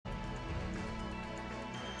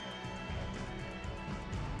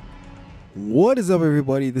What is up,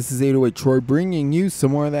 everybody? This is 808 Troy bringing you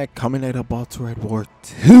some more of that Kamen Rider BattRide War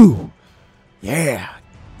 2. Yeah.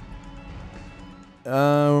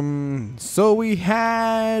 So we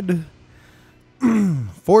had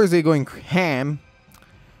Forza going ham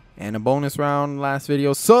and a bonus round last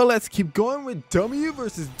video. So let's keep going with W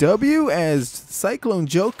versus W as Cyclone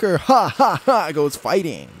Joker goes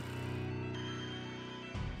fighting.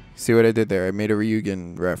 See what I did there? I made a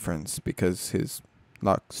Ryugen reference because his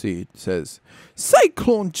lock seed says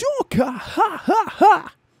Cyclone Joker,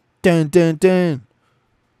 dun dun dun.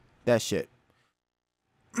 That shit.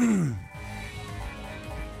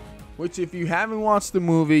 Which, if you haven't watched the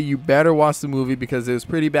movie, you better watch the movie because it was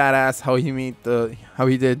pretty badass how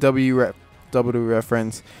he did W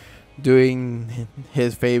reference, doing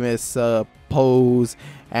his famous pose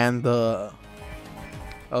and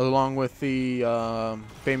along with the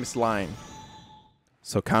famous line.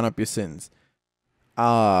 So count up your sins.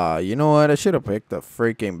 You know what? I should have picked a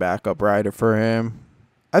freaking backup rider for him.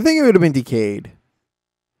 I think it would have been Decade.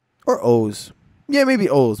 Or O's. Yeah, maybe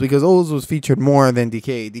O's, because O's was featured more than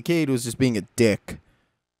Decade. Decade was just being a dick.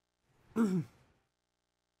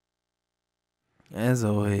 As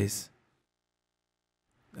always,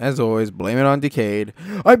 blame it on Decade.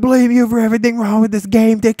 I blame you for everything wrong with this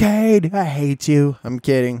game, Decade. I hate you. I'm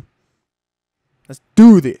kidding. Let's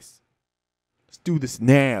do this. Let's do this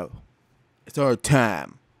now. It's our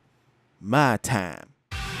time. My time.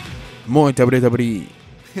 More WWE.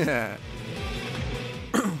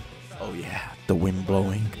 Oh yeah, the wind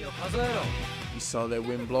blowing. You saw that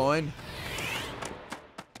wind blowing?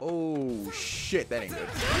 Oh shit, that ain't good.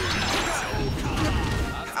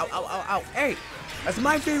 Ow, ow, ow, ow. Hey, that's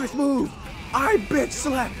my favorite move. I bitch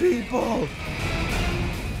slap people.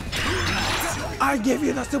 I give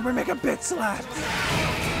you the super mega bitch slap.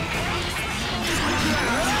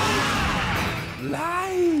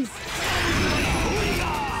 Lies!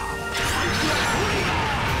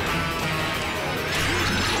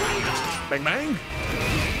 Bang bang!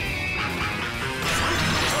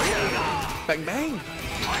 Bang bang!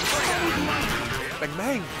 Bang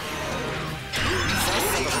bang!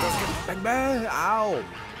 Bang bang! Ow!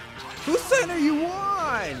 Whose side are you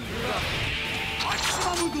on?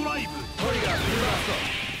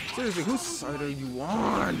 Seriously, whose side are you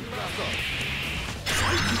on?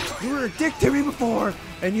 You were a dick to me before,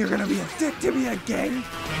 and you're gonna be a dick to me again.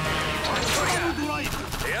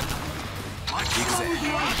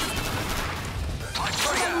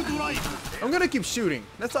 I'm gonna keep shooting.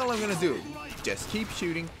 That's all I'm gonna do. Just keep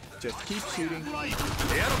shooting. Just keep shooting.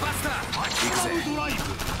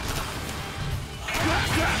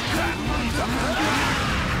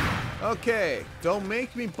 Okay, don't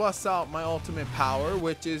make me bust out my ultimate power,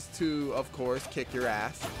 which is to, of course, kick your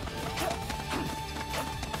ass.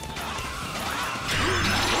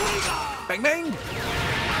 Bang bang!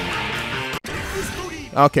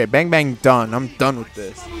 Okay, bang bang done. I'm done with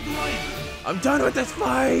this. I'm done with this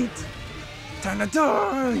fight! Time to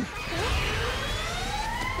die!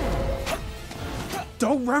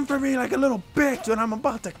 Don't run for me like a little bitch when I'm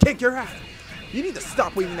about to kick your ass! You need to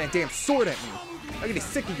stop waving that damn sword at me. I'm getting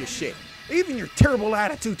sick of your shit. Even your terrible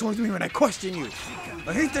attitude towards me when I question you.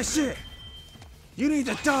 I hate this shit! You need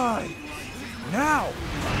to die! Now!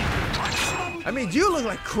 I made you look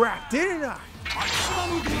like crap, didn't I?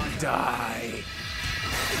 Die!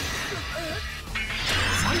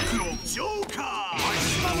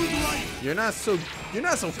 You're not so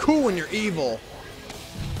cool when you're evil.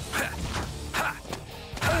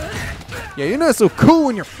 Yeah, you're not so cool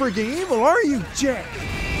when you're freaking evil, are you, Jack?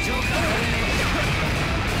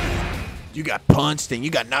 You got punched and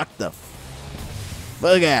you got knocked the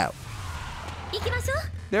fuck out.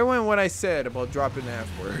 There went what I said about dropping the F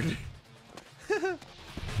word.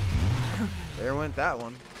 There went that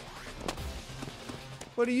one.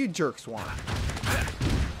 What do you jerks want?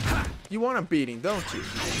 You want a beating, don't you?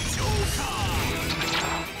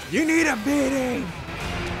 You need a beating!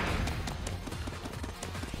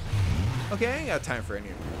 Okay, I ain't got time for any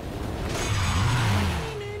of you.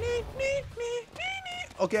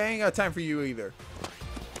 Okay, I ain't got time for you either.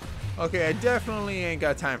 Okay, I definitely ain't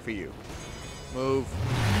got time for you. Move.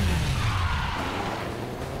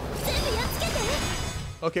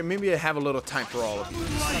 Okay, maybe I have a little time for all of you.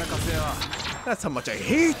 That's how much I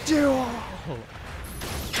hate you all.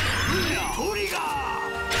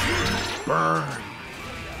 Burn.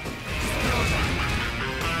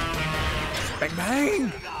 Bang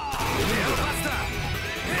bang.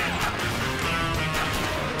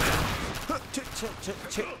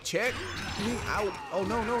 Check me out. Oh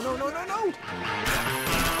no no no no no no.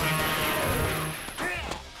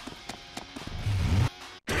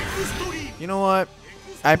 You know what?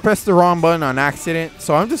 I pressed the wrong button on accident,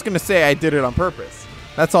 so I'm just gonna say I did it on purpose.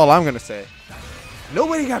 That's all I'm gonna say.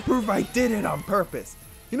 Nobody got proof I did it on purpose.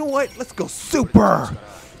 You know what? Let's go super!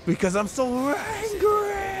 Because I'm so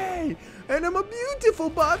angry! And I'm a beautiful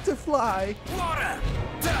butterfly!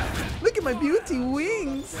 Look at my beauty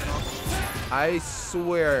wings! I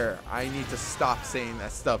swear I need to stop saying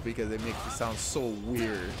that stuff because it makes me sound so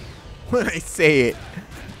weird when I say it.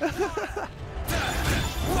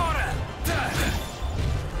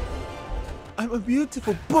 I'm a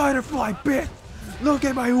beautiful butterfly, bitch! Look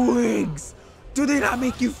at my wings! Do they not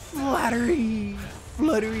make you fluttery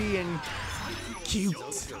and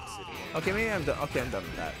cute? Okay, maybe I'm done. Okay, I'm done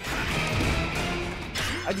with that.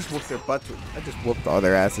 I just whooped their butts. I just whooped all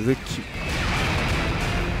their asses. They're cute.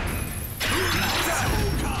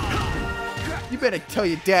 You better tell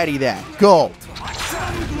your daddy that. Go.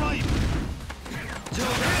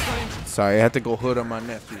 Sorry, I had to go hood on my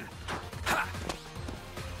nephew.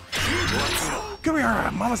 Come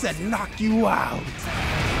here, Mama said knock you out.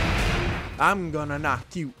 I'm gonna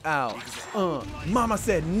knock you out. Mama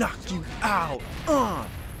said knock you out.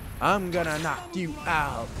 I'm gonna knock you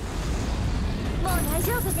out.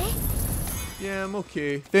 Yeah, I'm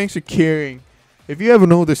okay. Thanks for caring. If you have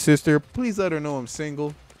an older sister, please let her know I'm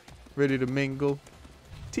single. Ready to mingle.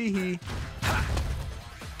 Teehee.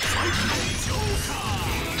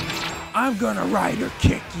 I'm gonna Rider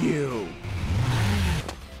kick you.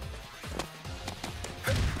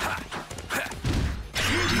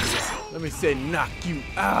 Let me say knock you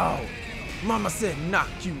out. Mama said knock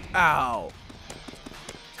you out.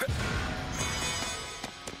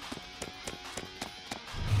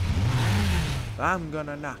 I'm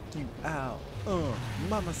gonna knock you out.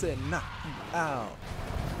 Mama said knock you out.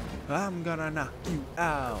 I'm gonna knock you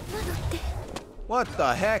out. What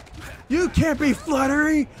the heck? You can't be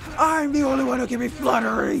fluttery. I'm the only one who can be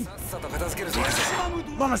fluttery.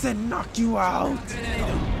 Mama said knock you out.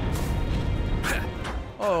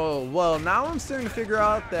 Oh, well, now I'm starting to figure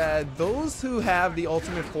out that those who have the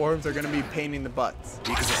ultimate forms are going to be pain in the butts.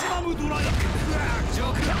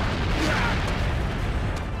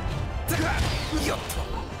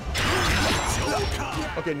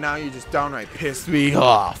 Okay, now you just downright pissed me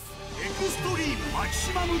off.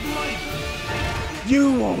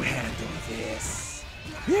 You won't handle this.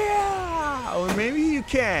 Yeah, or maybe you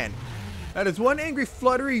can. That is one angry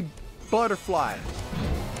fluttery butterfly.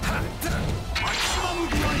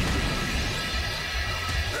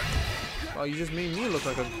 Oh, you just made me look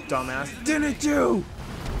like a dumbass, didn't you?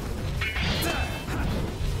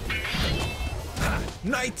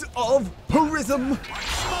 Knight of Purism!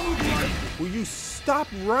 Will you stop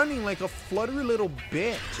running like a fluttery little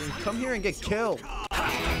bitch and come here and get killed?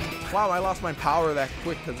 Wow, I lost my power that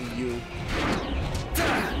quick because of you.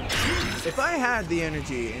 If I had the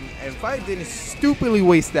energy and if I didn't stupidly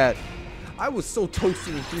waste that, I was so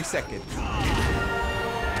toasted in 3 seconds.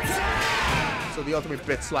 So the ultimate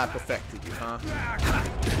bit slap affected you, huh?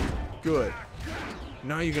 Good.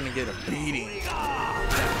 Now you're gonna get a beating.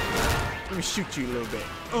 Let me shoot you a little bit.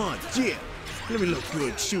 Yeah. Let me look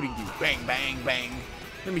good shooting you. Bang, bang, bang.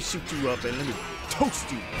 Let me shoot you up and let me toast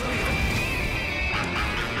you.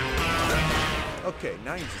 Okay,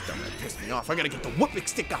 now you just done that. Pissed me off. I gotta get the whooping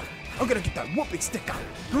stick out. I'm gonna get that whooping stick out.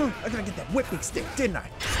 I gotta get that whipping stick, didn't I?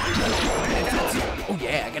 Oh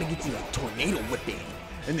yeah, I gotta get you that tornado whipping.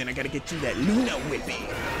 And then I gotta get you that Luna whipping.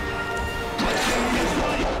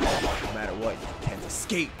 No matter what, you can't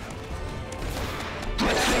escape.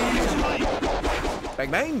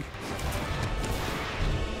 Bang, bang.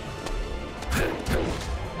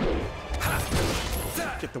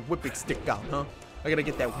 Get the whipping stick out, huh? I gotta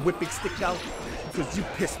get that whipping stick out because you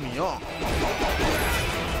pissed me off.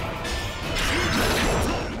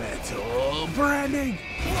 Metal branding.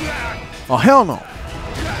 Oh, hell no.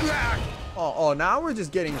 Oh, now we're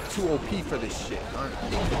just getting too OP for this shit, aren't we?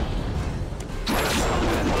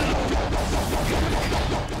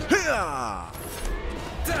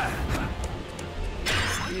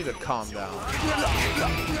 You need to calm down.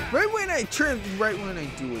 Right when I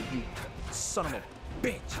do it, you son of a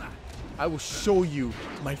bitch. I will show you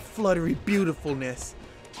my fluttery beautifulness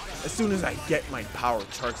as soon as I get my power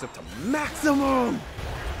charged up to maximum.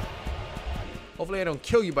 Hopefully I don't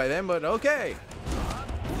kill you by then, but okay.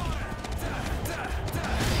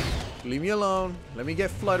 Leave me alone. Let me get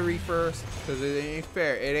fluttery first, because it ain't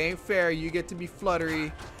fair. It ain't fair. You get to be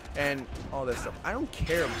fluttery and all that stuff. I don't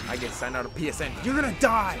care. I get signed out of PSN. You're gonna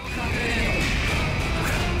die.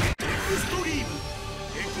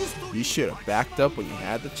 You should have backed up when you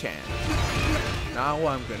had the chance. Now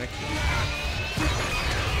I'm gonna kill you.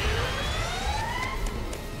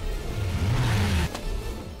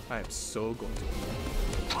 I am so going to.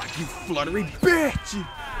 You fluttery bitch!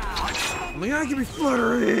 Only I can be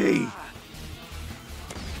fluttery!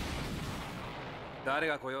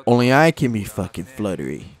 Only I can be fucking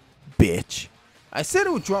fluttery, bitch. I said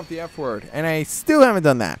it would drop the F word, and I still haven't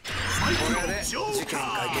done that.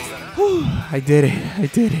 I did it. I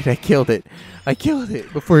did it. I killed it. I killed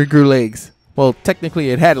it before it grew legs. Well,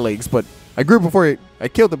 technically it had legs, but I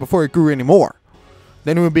killed it before it grew anymore.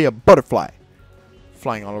 Then it would be a butterfly.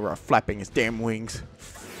 Flying all around, flapping his damn wings.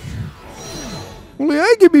 Only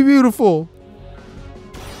I can be beautiful.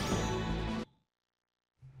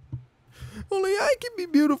 Only I can be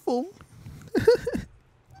beautiful.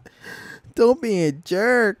 Don't be a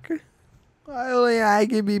jerk. Only I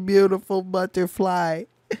can be beautiful, butterfly.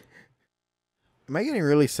 Am I getting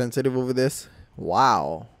really sensitive over this?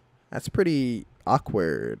 Wow. That's pretty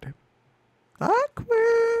awkward.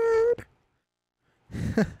 Awkward.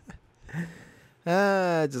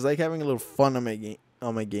 Just like having a little fun on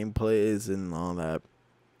my gameplays and all that.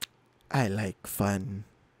 I like fun.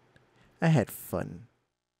 I had fun.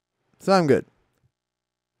 So I'm good.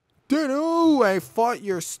 Dude, I fought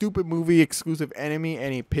your stupid movie exclusive enemy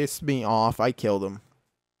and he pissed me off. I killed him.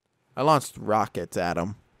 I launched rockets at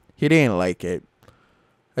him. He didn't like it.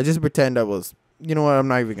 I just pretend I was... You know what? I'm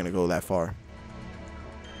not even going to go that far.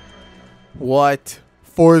 What?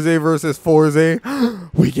 Forza versus Forza?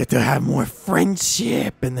 We get to have more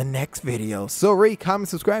friendship in the next video. So rate, comment,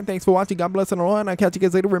 subscribe. Thanks for watching. God bless and all. And I'll catch you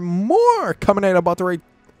guys later with more Kamen Rider BattRide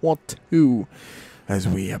 2. As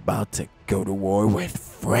we about to go to war with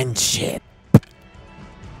friendship.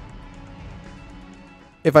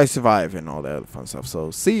 If I survive and all that other fun stuff. So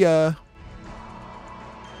see ya.